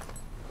fun.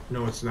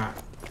 No, it's not.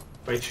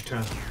 Bite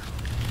your tongue.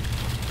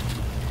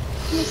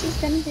 This is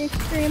gonna be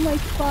extremely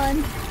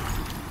fun.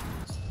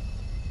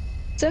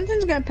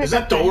 Something's gonna pick Is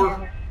up that THOR?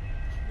 hammer.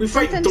 We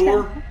fight Something's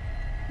THOR? gonna-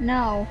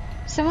 No.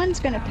 Someone's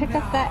gonna pick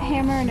up that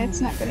hammer and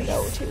it's not gonna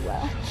go too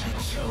well.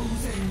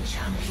 Chosen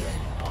champion.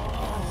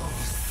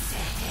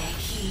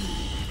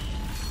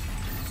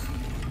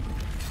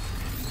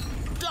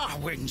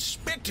 Darwin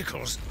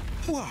spectacles!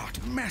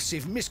 What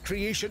massive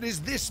miscreation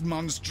is this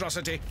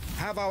monstrosity?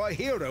 Have our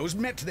heroes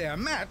met their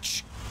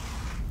match?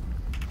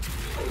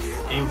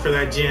 Aim for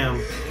that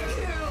gem.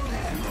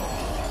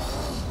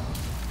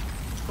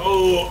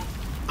 Oh,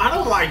 I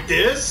don't like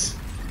this.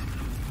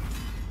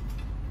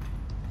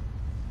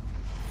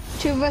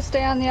 Two of us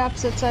stay on the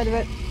opposite side of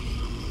it.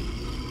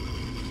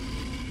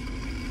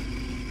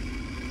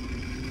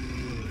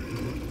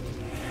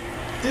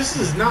 This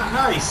is not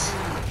nice.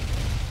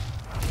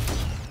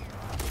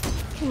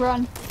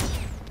 Run.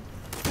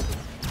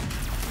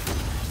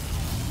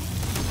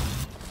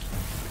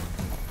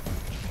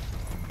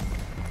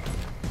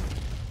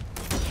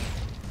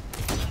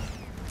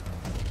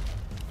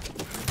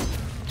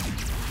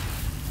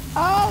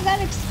 Oh,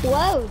 that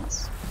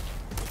explodes.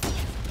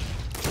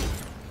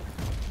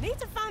 Need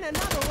to find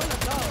another one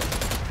of those.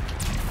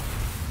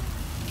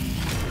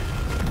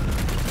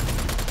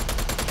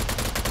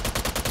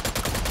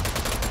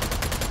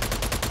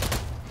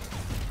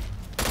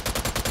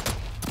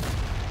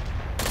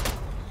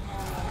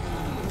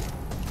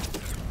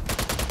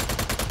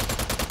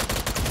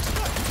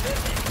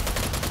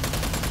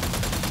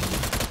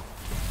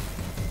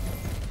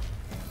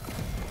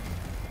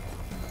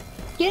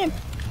 Get him.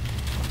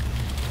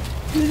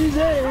 What is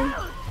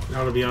that?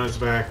 Now to be on his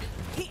back.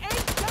 He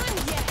ain't done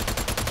yet.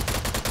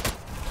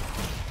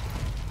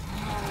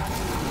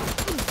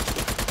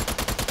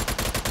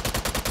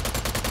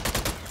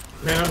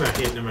 Man, I'm not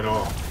hitting him at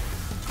all.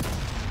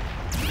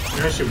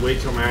 Maybe I should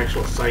wait till my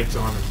actual sight's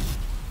on him.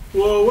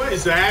 Whoa, what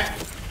is that?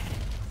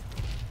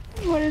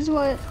 What is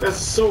what? That's a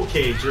soul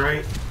cage,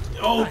 right?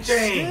 Oh, dang.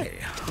 Say,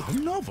 how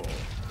novel.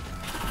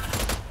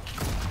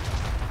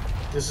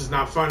 This is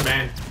not fun,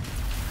 man.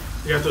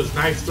 We got those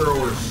knife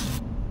throwers.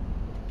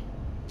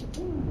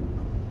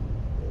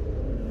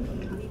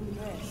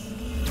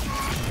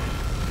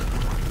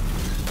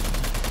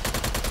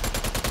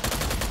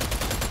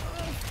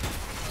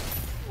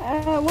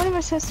 One of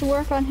us has to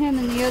work on him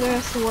and the other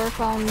has to work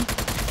on...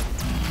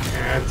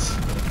 Cats.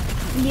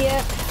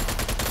 Yep.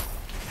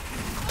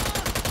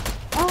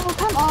 Oh,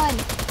 come on!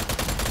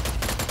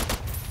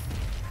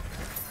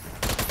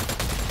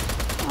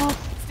 Oh,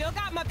 Still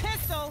got my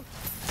pistol.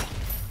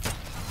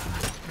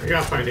 I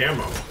gotta find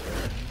ammo.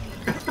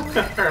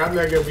 I'm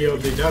not gonna be able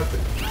to do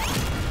nothing.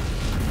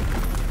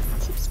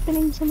 keep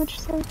spinning so much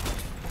stuff.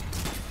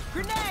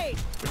 Grenade!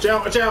 Watch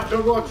out, watch out!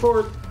 Don't walk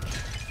forward!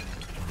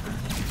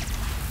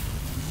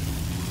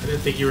 I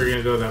didn't think you were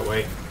gonna go that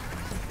way.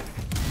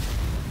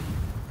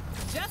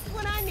 Just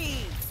what I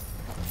need.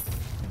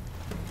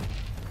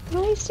 At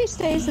least he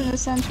stays in the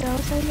center, I'll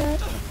say that.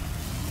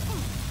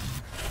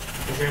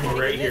 There's ammo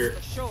right This here.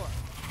 for sure.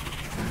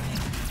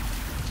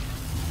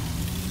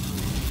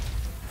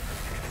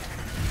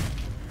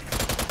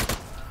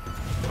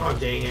 Oh,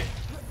 dang it.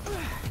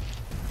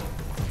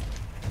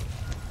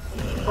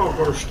 Oh,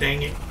 gosh,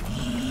 dang it.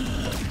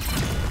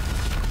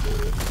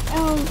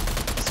 Oh,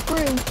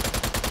 screw.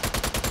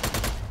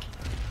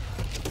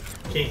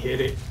 Can't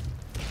hit it.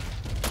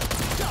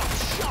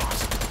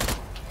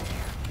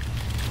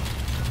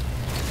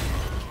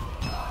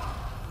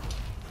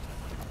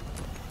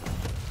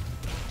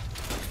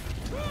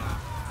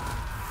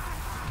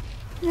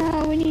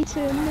 No, we need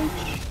to make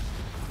sure.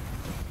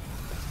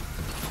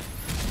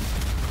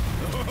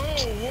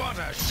 Oh, what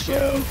a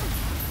show!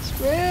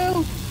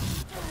 Screw!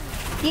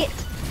 Get!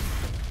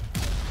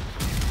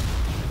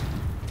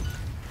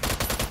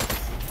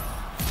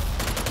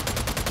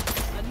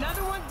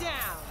 Another one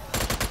down.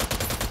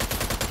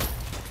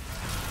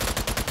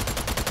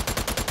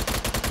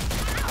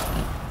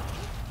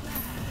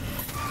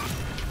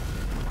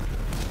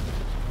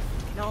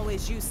 Can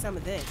always use some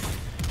of this.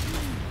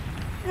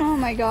 Oh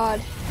my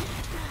god.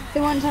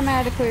 The one time I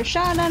had a clear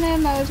shot on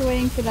him, I was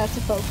waiting for that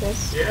to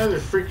focus. Yeah,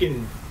 there's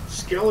freaking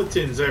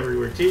skeletons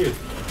everywhere, too.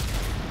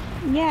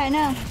 Yeah, I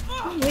know.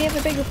 We have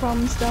a bigger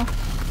problem still.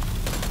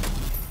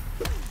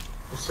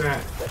 What's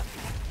that?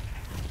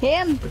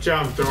 Him! Watch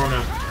out, I'm throwing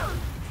a...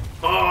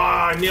 Oh,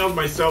 I nailed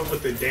myself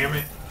with it, damn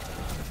it.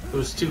 It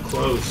was too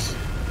close.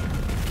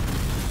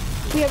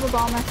 We have a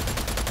bomber.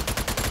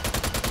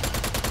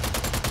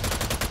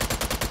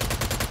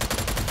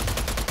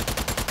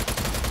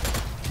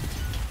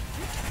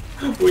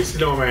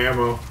 Wasted all my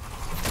ammo.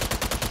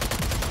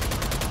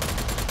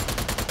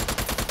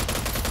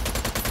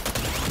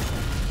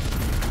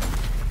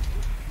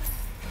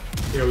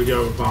 There we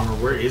go, Bomber.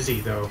 Where is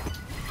he, though?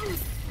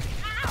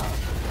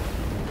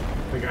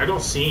 Like, I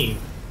don't see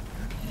him.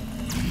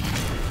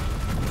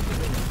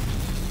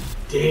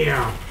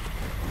 Damn.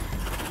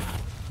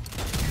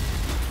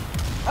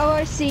 Oh,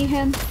 I see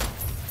him.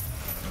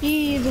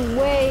 He's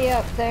way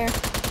up there.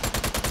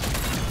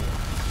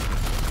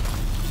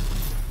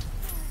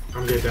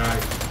 I'm gonna die.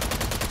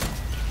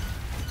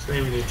 It's not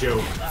even a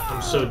joke.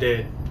 I'm so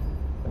dead.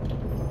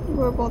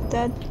 We're both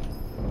dead.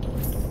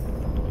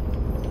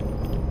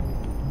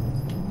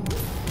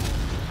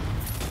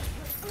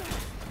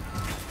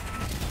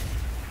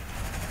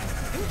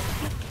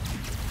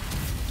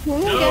 When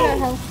we get our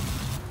health.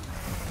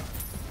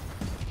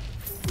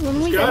 When we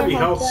There's get gotta our be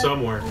health back.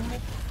 somewhere.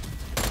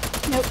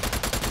 Nope.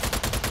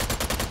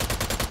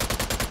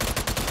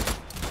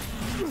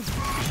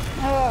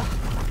 Oh.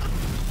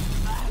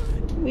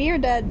 We are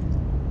dead.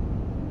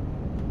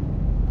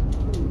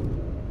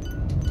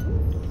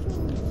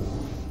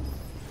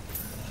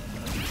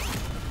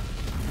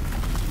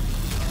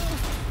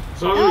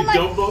 As long as we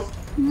don't both.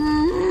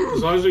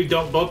 As long as we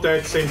don't both die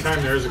at the same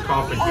time, there is a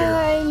coffin here.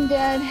 I'm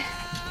dead.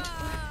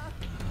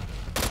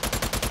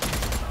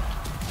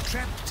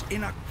 Trapped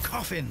in a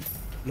coffin.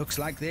 Looks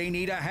like they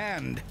need a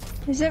hand.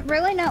 Is it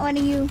really not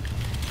letting you?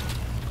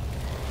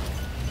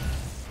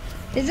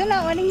 Is it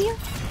not letting you?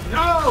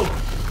 No!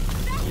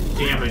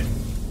 Damn it.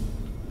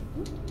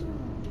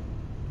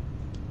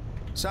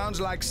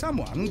 Sounds like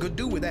someone could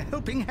do with a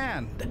helping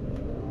hand.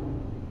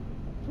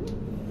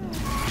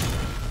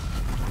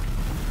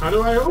 How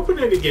do I open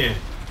it again?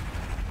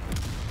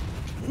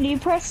 You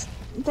press.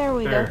 There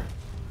we There. go.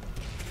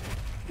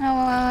 Oh,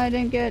 well, I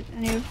didn't get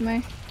any of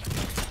my.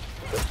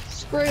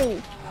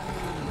 Screw.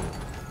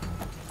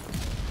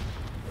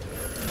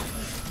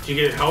 Did you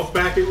get health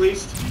back at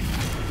least?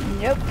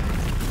 Nope.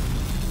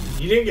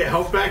 You didn't get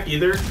health back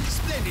either?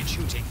 Splendid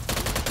shooting.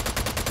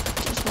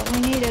 Just what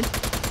we needed.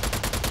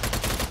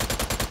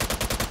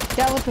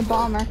 That was the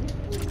bomber.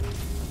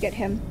 Get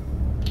him.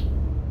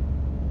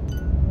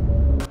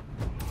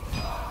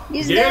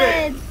 He's Did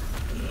dead.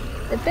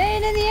 it. The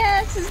pain in the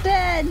ass is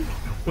dead.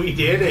 We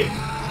did it.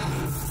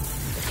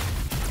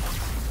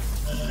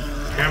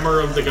 Hammer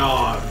of the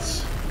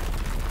Gods.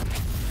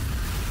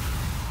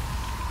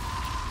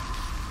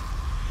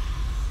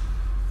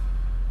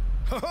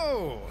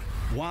 Ho-ho!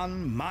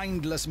 One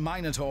mindless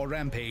Minotaur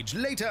rampage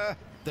later,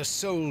 the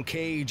soul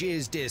cage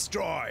is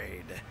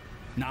destroyed.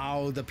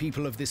 Now the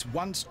people of this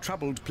once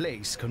troubled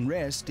place can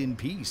rest in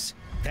peace,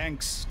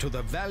 thanks to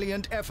the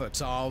valiant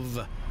efforts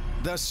of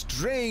the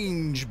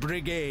Strange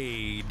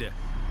Brigade.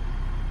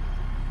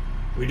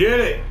 We did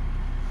it.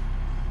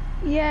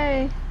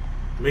 Yay.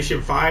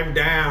 Mission 5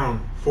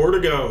 down. 4 to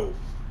go.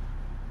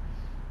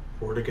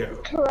 4 to go.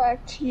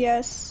 Correct.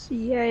 Yes.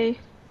 Yay.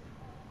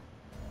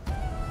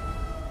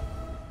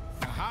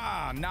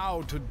 Aha!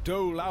 Now to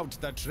dole out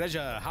the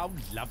treasure. How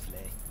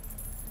lovely.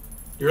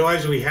 You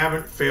realize we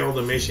haven't failed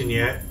a mission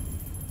yet?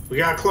 We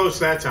got close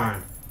that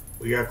time.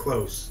 We got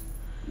close.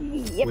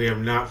 Yep. We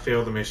have not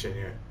failed the mission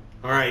yet.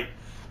 Alright.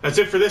 That's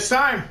it for this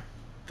time.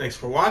 Thanks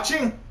for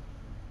watching.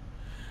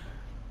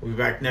 We'll be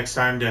back next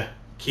time to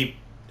keep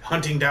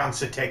hunting down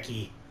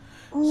Sateki.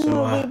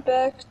 We'll be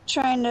back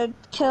trying to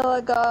kill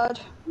a god.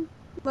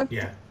 Like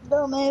yeah.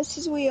 dumbass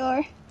as we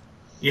are.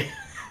 Yeah.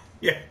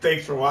 Yeah.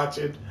 Thanks for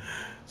watching.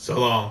 So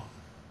long.